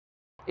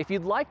If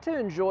you'd like to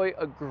enjoy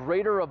a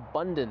greater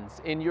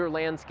abundance in your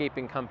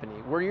landscaping company,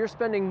 where you're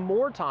spending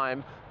more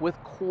time with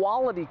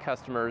quality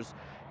customers,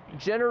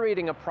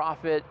 generating a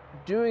profit,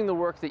 doing the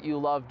work that you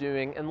love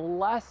doing, and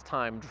less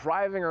time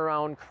driving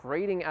around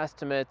creating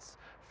estimates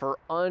for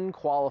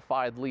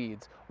unqualified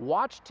leads,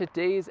 watch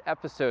today's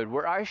episode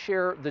where I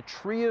share the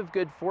Tree of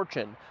Good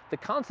Fortune, the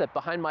concept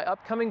behind my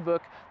upcoming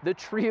book, The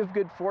Tree of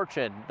Good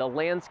Fortune, The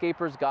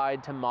Landscaper's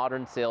Guide to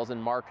Modern Sales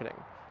and Marketing.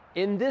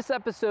 In this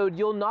episode,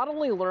 you'll not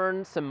only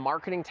learn some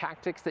marketing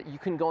tactics that you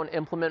can go and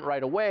implement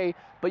right away,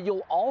 but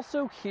you'll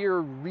also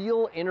hear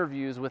real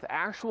interviews with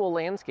actual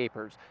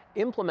landscapers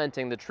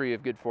implementing the Tree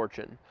of Good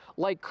Fortune.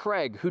 Like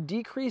Craig, who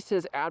decreased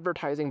his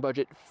advertising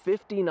budget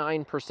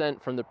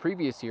 59% from the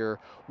previous year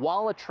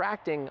while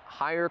attracting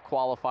higher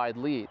qualified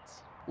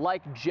leads.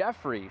 Like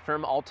Jeffrey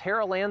from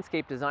Altera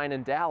Landscape Design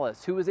in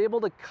Dallas, who was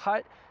able to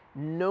cut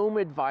Gnome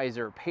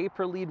Advisor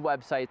pay-per-lead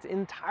websites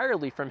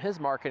entirely from his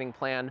marketing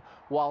plan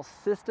while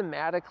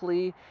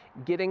systematically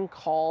getting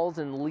calls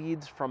and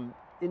leads from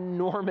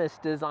enormous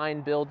design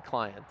build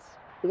clients.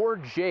 Or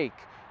Jake,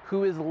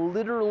 who is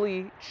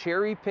literally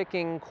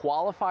cherry-picking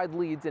qualified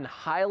leads in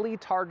highly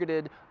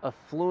targeted,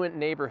 affluent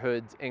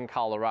neighborhoods in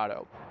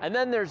Colorado. And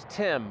then there's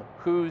Tim,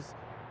 who's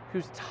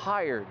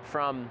tired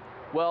from,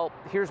 well,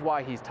 here's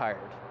why he's tired.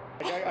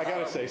 I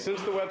gotta say, since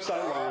the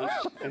website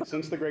launched and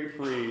since the Great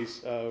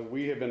Freeze,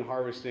 we have been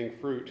harvesting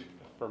fruit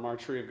from our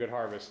Tree of Good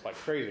Harvest like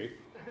crazy.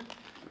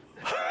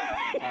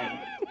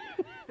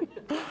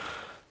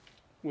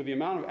 With the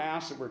amount of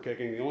ass that we're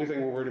kicking, the only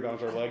thing we're worried about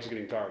is our legs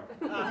getting tired.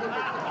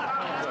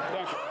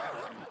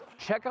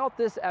 Check out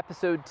this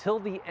episode till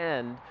the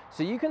end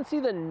so you can see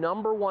the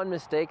number one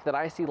mistake that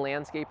I see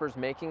landscapers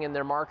making in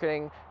their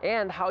marketing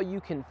and how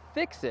you can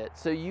fix it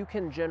so you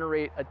can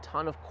generate a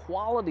ton of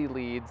quality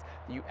leads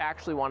that you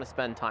actually want to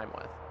spend time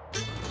with.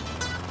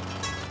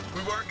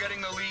 We weren't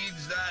getting the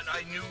leads that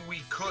I knew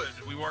we could.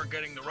 We weren't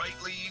getting the right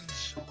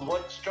leads.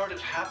 What started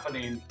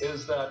happening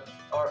is that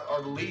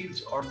our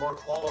leads are more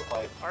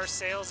qualified. Our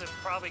sales have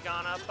probably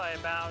gone up by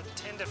about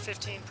 10 to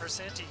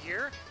 15% a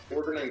year.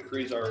 We're going to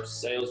increase our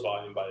sales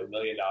volume by $1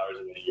 million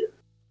in a year.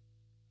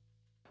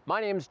 My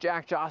name's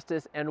Jack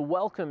Justice, and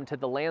welcome to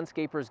the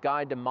Landscaper's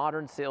Guide to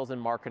Modern Sales and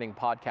Marketing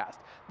podcast.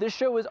 This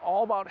show is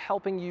all about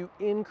helping you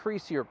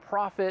increase your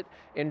profit,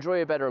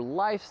 enjoy a better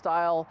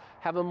lifestyle,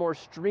 have a more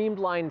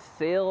streamlined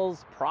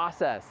sales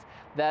process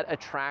that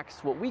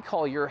attracts what we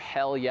call your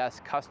hell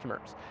yes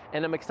customers.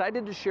 And I'm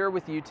excited to share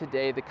with you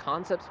today the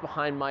concepts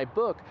behind my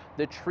book,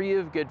 The Tree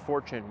of Good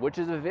Fortune, which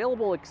is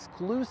available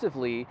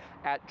exclusively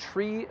at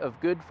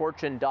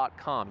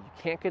treeofgoodfortune.com. You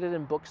can't get it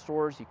in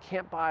bookstores, you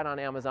can't buy it on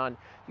Amazon,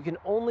 you can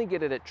only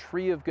get it at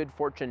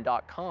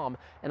treeofgoodfortune.com.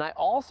 And I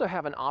also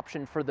have an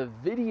option for the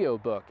video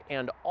book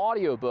and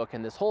audio book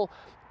and this whole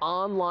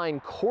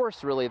online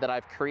course really that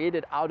I've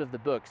created out of the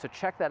book. So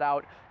check that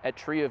out at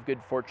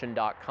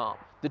treeofgoodfortune.com.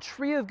 The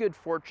Tree of Good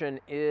Fortune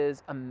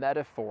is a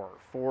metaphor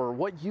for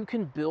what you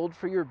can build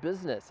for your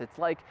business. It's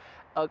like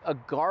a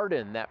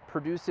garden that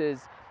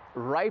produces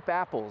ripe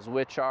apples,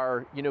 which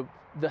are,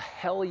 the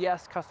hell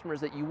yes customers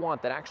that you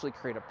want, that actually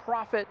create a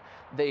profit.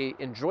 They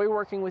enjoy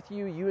working with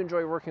you, you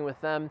enjoy working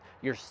with them,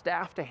 your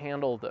staff to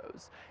handle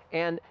those.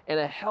 And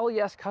a hell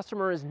yes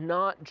customer is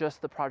not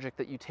just the project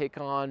that you take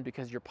on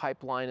because your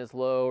pipeline is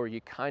low or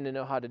you kind of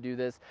know how to do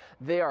this.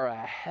 They are a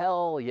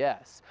hell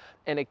yes.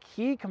 And a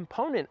key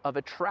component of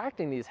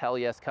attracting these hell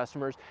yes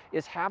customers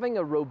is having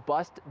a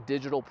robust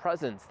digital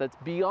presence that's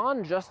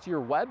beyond just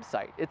your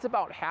website. It's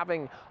about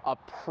having a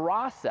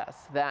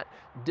process that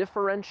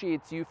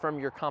differentiates you from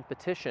your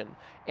competition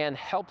and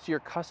helps your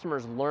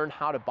customers learn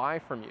how to buy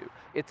from you.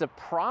 It's a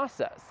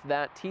process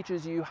that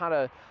teaches you how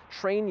to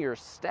train your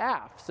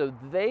staff so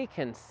they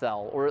can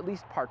sell or at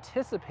least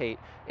participate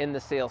in the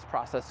sales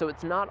process, so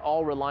it's not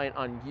all reliant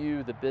on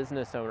you, the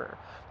business owner.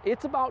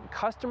 It's about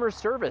customer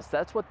service.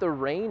 That's what the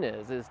RAIN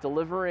is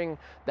delivering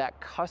that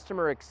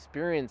customer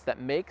experience that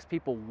makes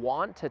people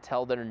want to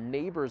tell their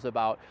neighbors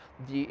about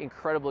the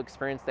incredible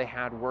experience they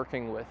had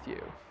working with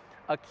you.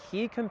 A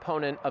key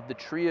component of the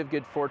Tree of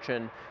Good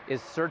Fortune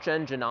is search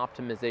engine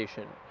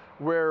optimization,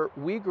 where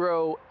we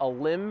grow a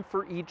limb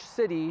for each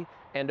city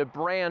and a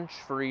branch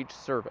for each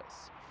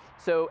service.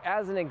 So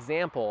as an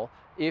example,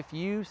 if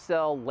you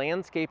sell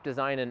landscape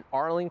design in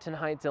Arlington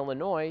Heights,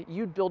 Illinois,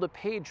 you'd build a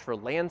page for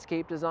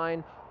landscape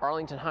design,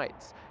 Arlington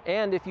Heights.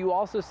 And if you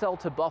also sell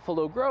to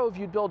Buffalo Grove,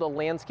 you'd build a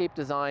landscape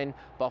design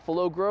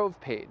Buffalo Grove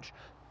page.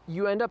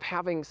 You end up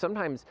having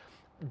sometimes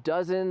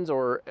dozens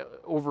or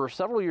over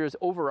several years,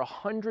 over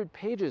 100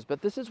 pages,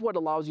 but this is what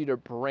allows you to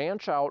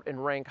branch out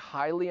and rank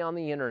highly on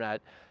the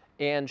internet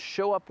and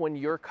show up when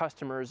your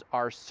customers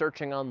are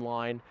searching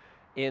online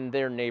in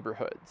their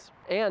neighborhoods.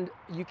 And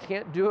you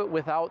can't do it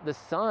without the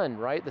Sun,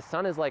 right? The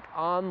Sun is like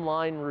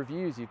online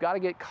reviews. You've got to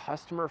get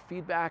customer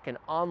feedback and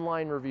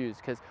online reviews,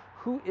 because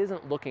who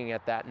isn't looking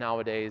at that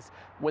nowadays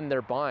when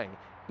they're buying?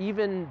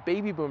 Even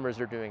baby boomers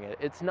are doing it.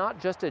 It's not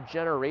just a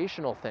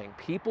generational thing.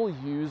 People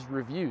use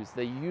reviews,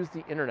 they use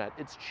the internet.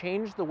 It's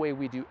changed the way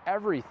we do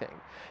everything.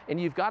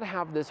 And you've got to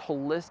have this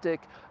holistic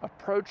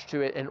approach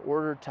to it in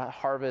order to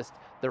harvest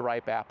the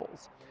ripe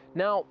apples.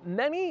 Now,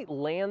 many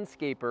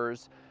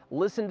landscapers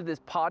listen to this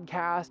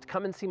podcast,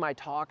 come and see my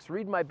talks,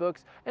 read my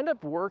books, end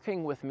up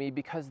working with me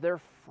because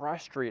they're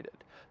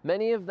frustrated.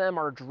 Many of them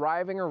are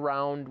driving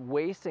around,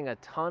 wasting a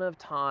ton of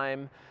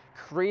time,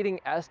 creating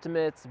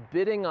estimates,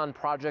 bidding on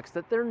projects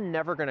that they're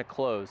never going to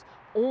close,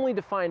 only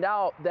to find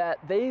out that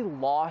they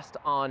lost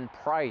on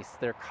price.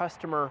 Their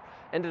customer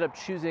ended up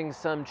choosing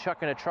some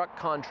chuck-in-a-truck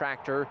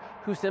contractor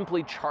who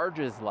simply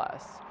charges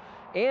less.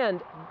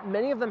 And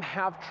many of them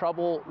have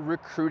trouble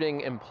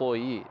recruiting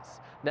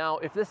employees. Now,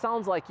 if this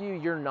sounds like you,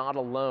 you're not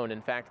alone.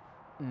 In fact,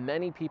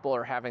 many people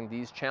are having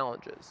these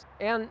challenges.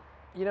 And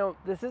you know,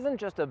 this isn't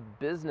just a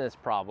business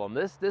problem.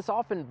 This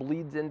often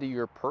bleeds into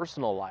your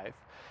personal life.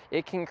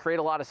 It can create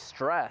a lot of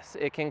stress.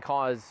 It can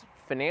cause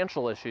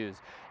financial issues.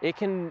 It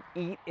can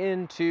eat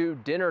into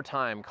dinner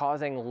time,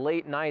 causing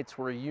late nights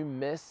where you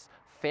miss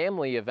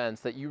family events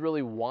that you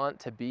really want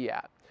to be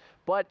at.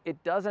 But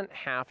it doesn't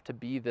have to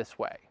be this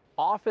way.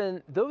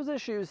 Often, those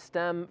issues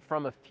stem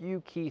from a few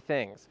key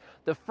things.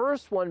 The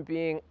first one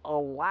being a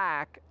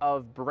lack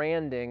of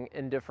branding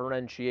and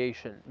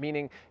differentiation,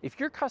 meaning if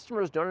your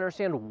customers don't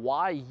understand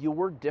why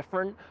you're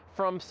different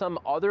from some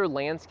other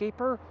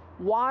landscaper,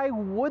 why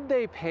would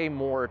they pay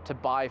more to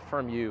buy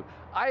from you?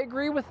 I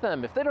agree with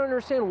them. If they don't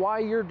understand why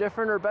you're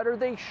different or better,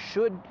 they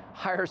should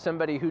hire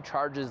somebody who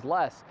charges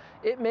less.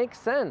 It makes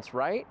sense,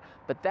 right?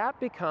 But that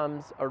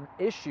becomes an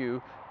issue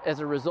as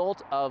a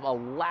result of a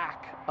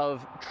lack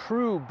of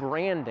true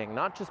branding,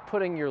 not just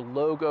putting your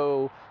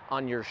logo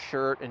on your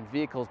shirt and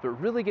vehicles, but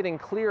really getting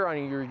clear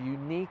on your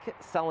unique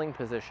selling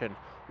position.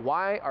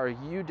 Why are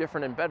you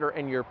different and better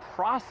in your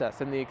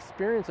process and the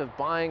experience of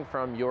buying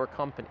from your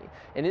company?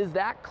 And is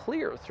that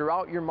clear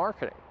throughout your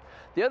marketing?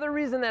 The other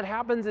reason that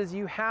happens is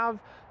you have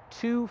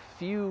too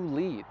few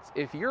leads.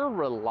 If you're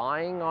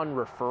relying on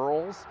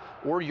referrals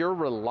or you're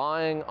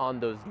relying on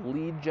those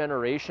lead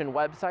generation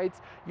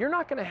websites, you're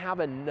not going to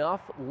have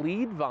enough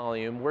lead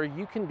volume where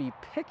you can be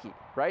picky,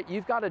 right?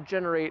 You've got to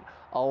generate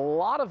a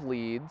lot of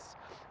leads,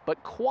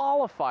 but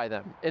qualify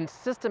them and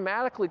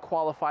systematically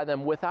qualify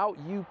them without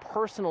you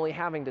personally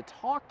having to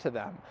talk to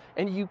them.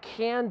 And you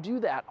can do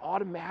that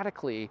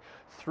automatically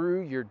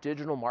through your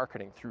digital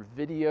marketing, through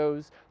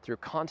videos, through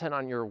content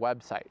on your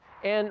website.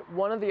 And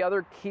one of the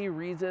other key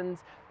reasons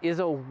is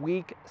a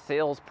weak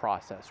sales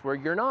process where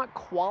you're not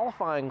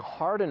qualifying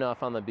hard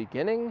enough on the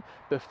beginning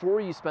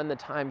before you spend the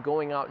time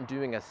going out and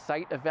doing a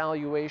site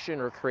evaluation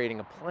or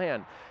creating a plan.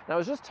 And I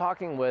was just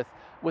talking with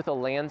a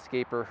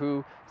landscaper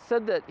who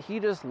said that he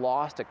just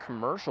lost a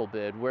commercial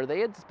bid where they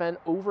had spent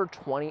over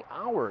 20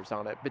 hours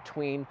on it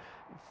between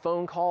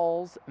phone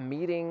calls,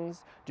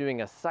 meetings,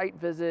 doing a site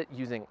visit,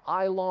 using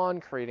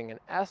iLawn, creating an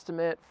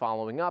estimate,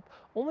 following up,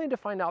 only to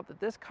find out that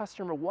this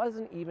customer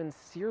wasn't even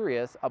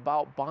serious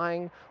about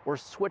buying or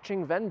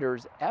switching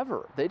vendors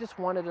ever. They just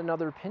wanted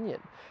another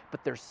opinion.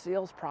 But their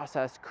sales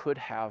process could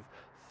have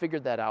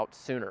figured that out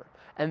sooner.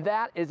 And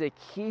that is a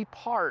key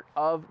part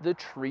of the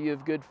tree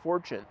of good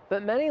fortune.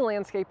 But many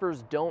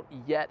landscapers don't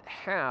yet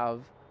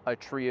have a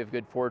tree of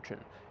good fortune.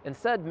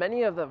 Instead,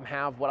 many of them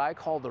have what I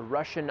call the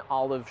Russian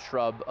olive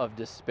shrub of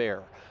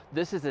despair.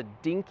 This is a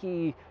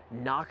dinky,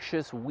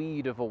 noxious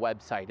weed of a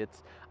website.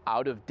 It's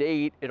out of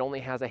date. It only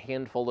has a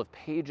handful of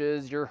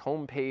pages, your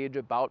homepage,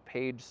 about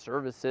page,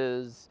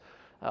 services,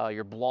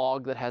 your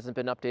blog that hasn't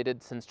been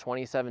updated since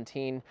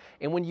 2017.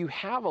 And when you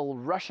have a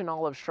Russian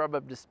olive shrub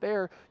of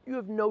despair, you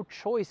have no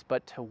choice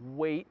but to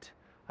wait.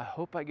 I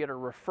hope I get a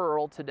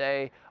referral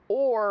today.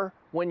 Or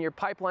when your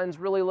pipeline's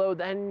really low,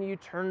 then you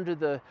turn to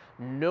the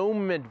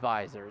gnome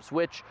advisors,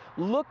 which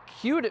look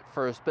cute at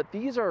first, but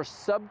these are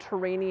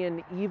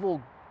subterranean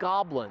evil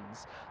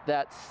goblins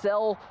that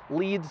sell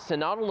leads to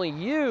not only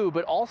you,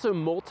 but also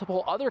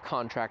multiple other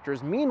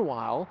contractors,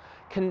 meanwhile,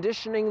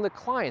 conditioning the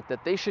client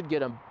that they should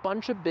get a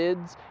bunch of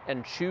bids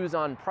and choose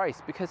on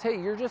price because,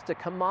 hey, you're just a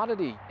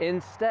commodity.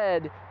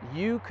 Instead,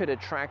 you could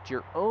attract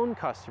your own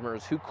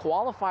customers who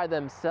qualify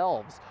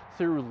themselves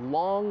through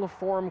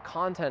long-form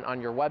content on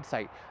your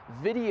website,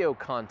 video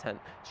content,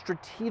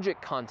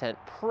 strategic content,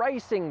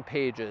 pricing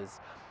pages,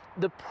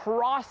 the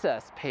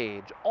process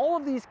page, all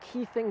of these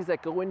key things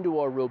that go into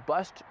a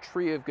robust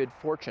tree of good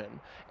fortune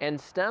and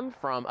stem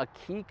from a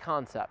key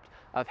concept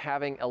of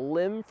having a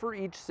limb for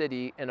each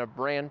city and a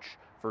branch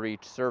for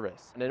each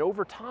service. And then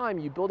over time,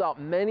 you build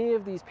out many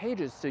of these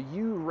pages so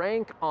you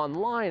rank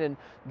online and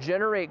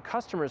generate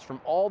customers from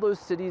all those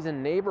cities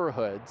and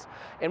neighborhoods.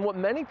 And what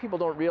many people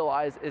don't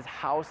realize is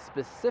how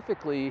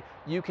specifically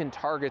you can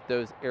target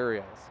those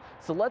areas.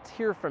 So let's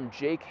hear from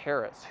Jake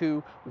Harris,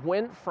 who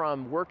went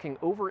from working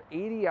over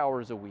 80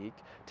 hours a week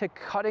to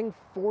cutting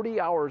 40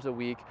 hours a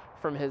week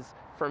from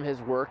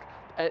his work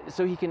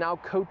so he can now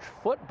coach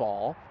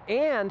football,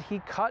 and he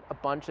cut a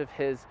bunch of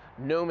his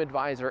Gnome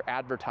Advisor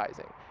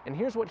advertising. And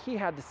here's what he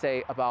had to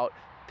say about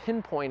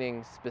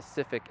pinpointing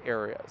specific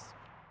areas.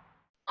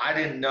 I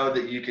didn't know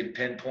that you could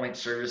pinpoint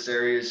service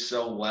areas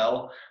so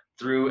well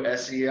through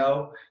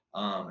SEO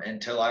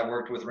until I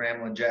worked with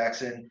Ramblin'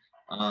 Jackson.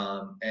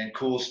 And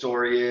cool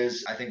story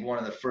is, I think one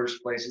of the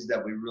first places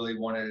that we really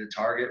wanted to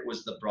target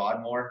was the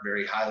Broadmoor,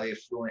 very highly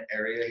affluent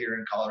area here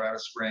in Colorado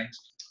Springs.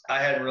 I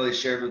hadn't really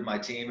shared with my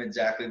team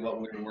exactly what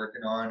we were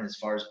working on as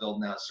far as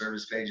building out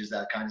service pages,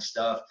 that kind of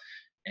stuff.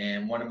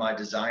 And one of my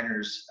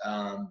designers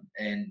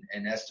and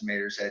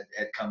estimators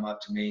had come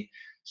up to me.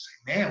 It's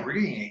like, man, we're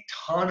getting a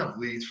ton of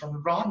leads from the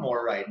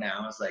Broadmoor right now.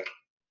 I was like,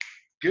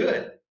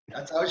 good.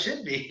 That's how it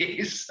should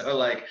be. So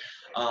like,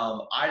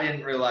 I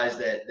didn't realize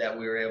that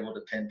we were able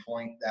to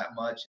pinpoint that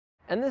much.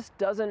 And this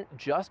doesn't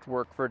just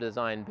work for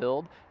design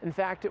build. In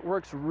fact, it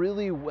works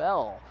really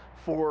well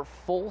for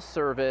full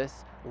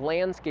service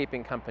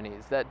landscaping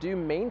companies that do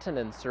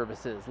maintenance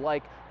services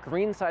like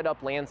Greenside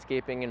Up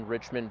Landscaping in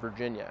Richmond,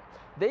 Virginia.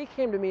 They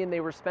came to me and they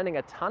were spending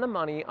a ton of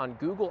money on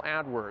Google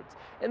AdWords,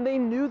 and they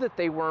knew that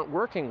they weren't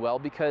working well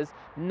because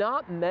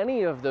not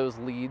many of those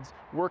leads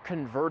were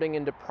converting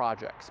into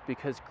projects,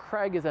 because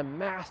Craig is a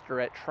master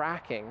at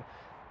tracking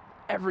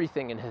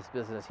everything in his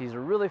business. He's a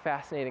really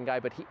fascinating guy,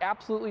 but he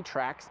absolutely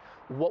tracks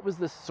what was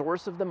the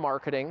source of the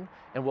marketing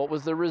and what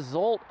was the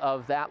result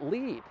of that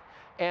lead.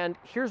 And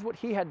here's what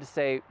he had to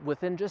say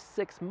within just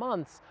 6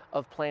 months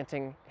of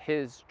planting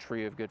his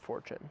tree of good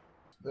fortune.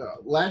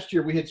 Last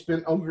year we had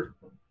spent over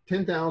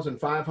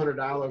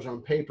 $10,500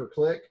 on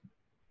pay-per-click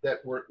that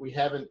we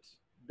haven't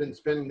been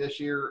spending this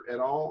year at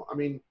all. I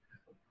mean,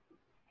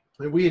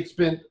 we had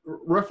spent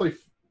roughly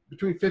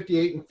between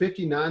 58 and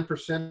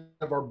 59%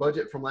 of our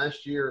budget from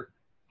last year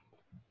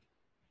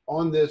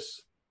on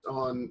this,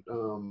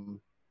 we're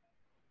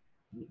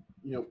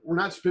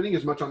not spending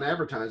as much on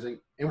advertising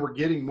and we're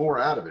getting more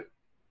out of it.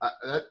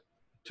 That,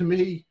 to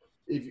me,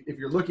 if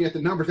you're looking at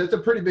the numbers, that's a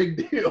pretty big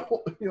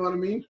deal. You know what I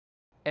mean?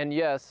 And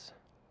yes,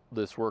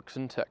 this works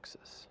in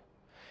Texas.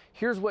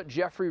 Here's what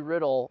Jeffrey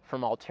Riddle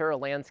from Altera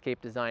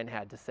Landscape Design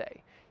had to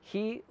say.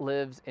 He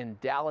lives in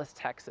Dallas,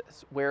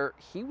 Texas, where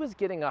he was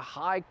getting a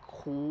high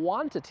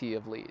quantity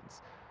of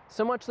leads,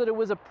 so much that it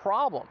was a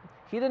problem.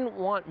 He didn't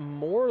want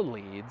more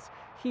leads,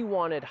 he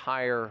wanted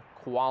higher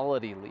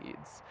quality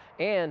leads.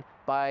 And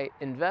by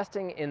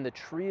investing in the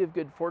Tree of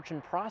Good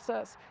Fortune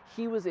process,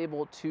 he was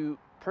able to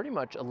pretty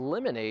much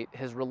eliminate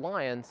his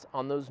reliance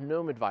on those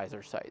Gnome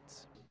Advisor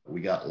sites.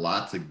 We got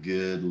lots of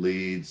good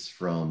leads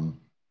from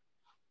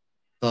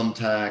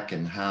Thumbtack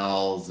and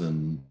Howls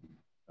and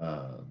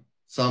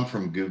some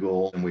from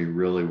Google, and we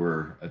really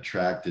were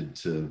attracted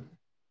to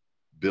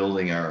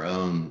building our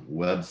own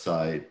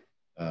website.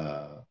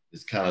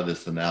 It's kind of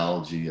this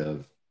analogy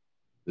of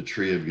the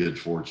Tree of Good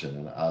Fortune,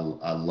 and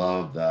I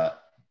love that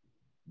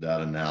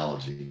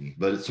analogy.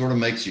 But it sort of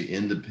makes you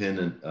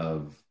independent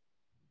of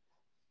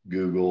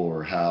Google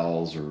or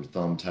Howls or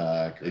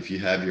Thumbtack if you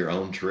have your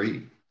own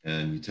tree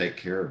and you take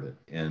care of it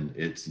and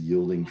it's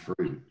yielding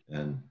fruit.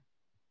 And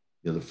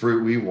the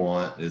fruit we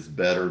want is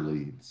better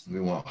leads.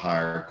 We want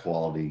higher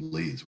quality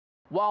leads.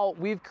 While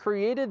we've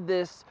created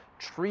this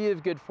Tree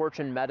of Good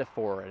Fortune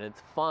metaphor, and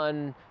it's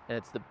fun, and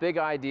it's the big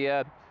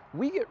idea,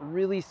 we get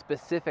really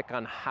specific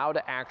on how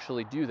to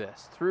actually do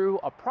this through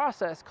a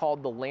process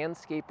called the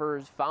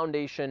Landscapers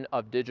Foundation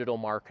of Digital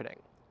Marketing.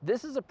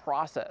 This is a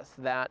process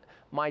that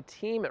my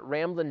team at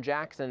Ramblin'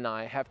 Jackson and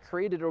I have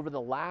created over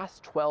the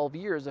last 12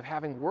 years of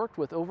having worked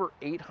with over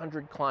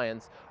 800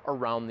 clients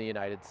around the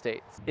United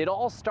States. It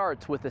all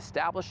starts with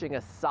establishing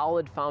a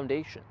solid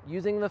foundation,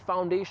 using the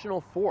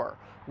foundational 4,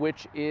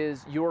 which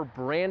is your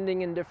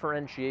branding and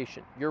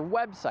differentiation, your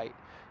website,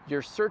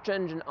 your search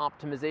engine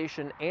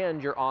optimization,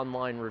 and your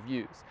online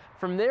reviews.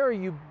 From there,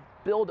 you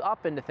build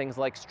up into things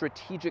like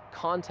strategic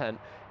content.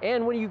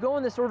 And when you go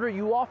in this order,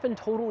 you often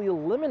totally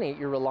eliminate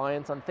your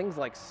reliance on things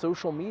like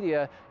social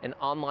media and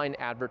online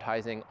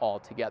advertising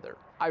altogether.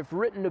 I've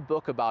written a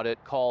book about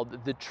it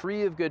called The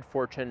Tree of Good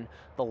Fortune,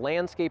 The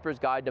Landscaper's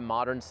Guide to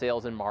Modern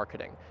Sales and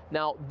Marketing.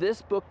 Now,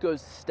 this book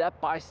goes step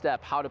by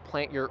step how to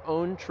plant your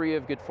own Tree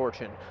of Good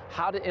Fortune,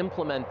 how to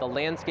implement the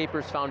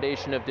Landscaper's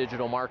Foundation of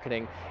Digital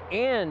Marketing,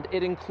 and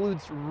it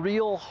includes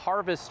real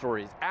harvest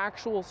stories,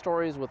 actual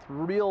stories with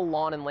real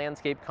lawn and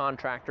landscape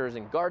contractors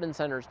and garden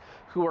centers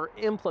who are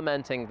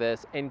implementing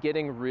this and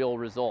getting real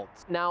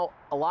results. Now,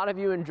 a lot of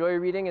you enjoy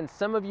reading and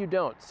some of you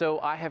don't, so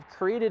I have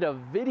created a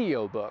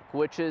video book,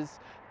 which is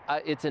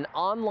it's an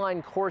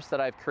online course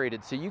that I've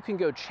created, so you can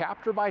go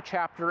chapter by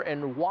chapter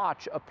and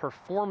watch a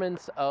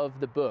performance of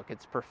the book.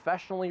 It's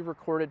professionally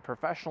recorded,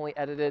 professionally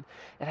edited.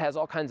 It has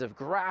all kinds of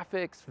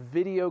graphics,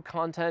 video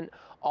content,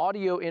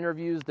 audio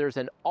interviews. There's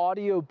an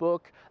audio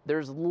book,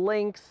 there's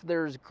links,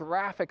 there's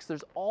graphics,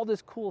 there's all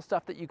this cool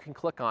stuff that you can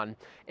click on.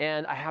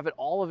 And I have it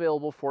all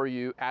available for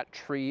you at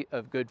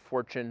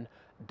treeofgoodfortune.com.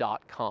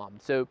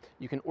 So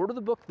you can order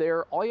the book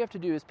there. All you have to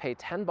do is pay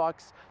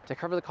 $10 to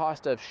cover the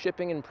cost of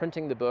shipping and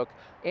printing the book,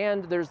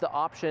 and there's the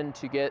option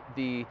to get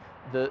the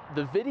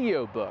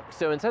video book.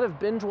 So instead of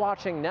binge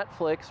watching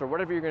Netflix or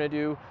whatever you're going to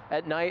do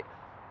at night,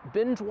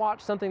 binge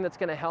watch something that's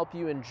going to help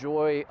you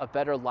enjoy a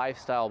better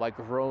lifestyle by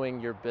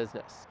growing your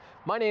business.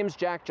 My name's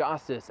Jack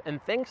Justice,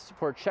 and thanks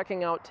for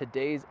checking out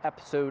today's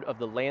episode of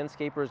the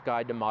Landscaper's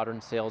Guide to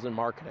Modern Sales and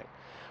Marketing.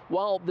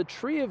 While the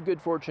Tree of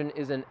Good Fortune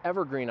is an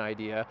evergreen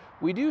idea,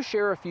 we do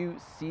share a few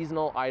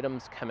seasonal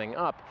items coming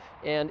up.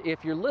 And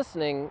if you're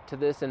listening to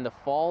this in the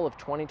fall of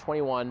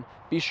 2021,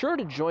 be sure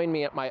to join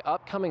me at my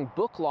upcoming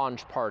book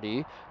launch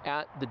party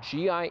at the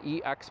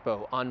GIE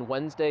Expo on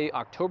Wednesday,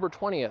 October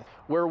 20th,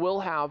 where we'll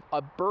have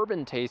a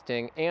bourbon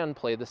tasting and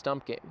play the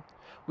stump game.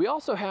 We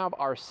also have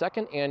our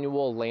second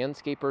annual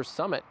Landscapers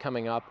Summit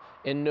coming up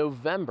in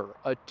November,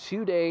 a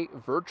 2-day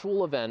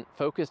virtual event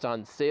focused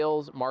on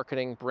sales,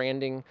 marketing,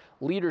 branding,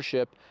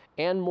 leadership,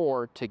 and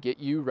more to get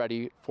you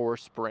ready for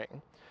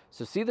spring.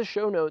 So see the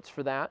show notes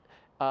for that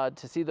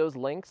to see those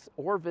links,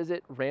 or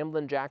visit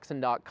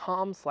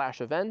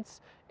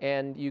ramblinjackson.com/events,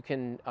 and you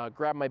can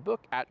grab my book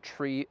at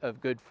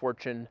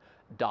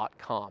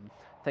treeofgoodfortune.com.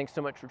 Thanks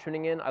so much for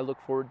tuning in. I look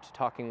forward to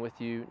talking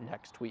with you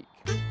next week.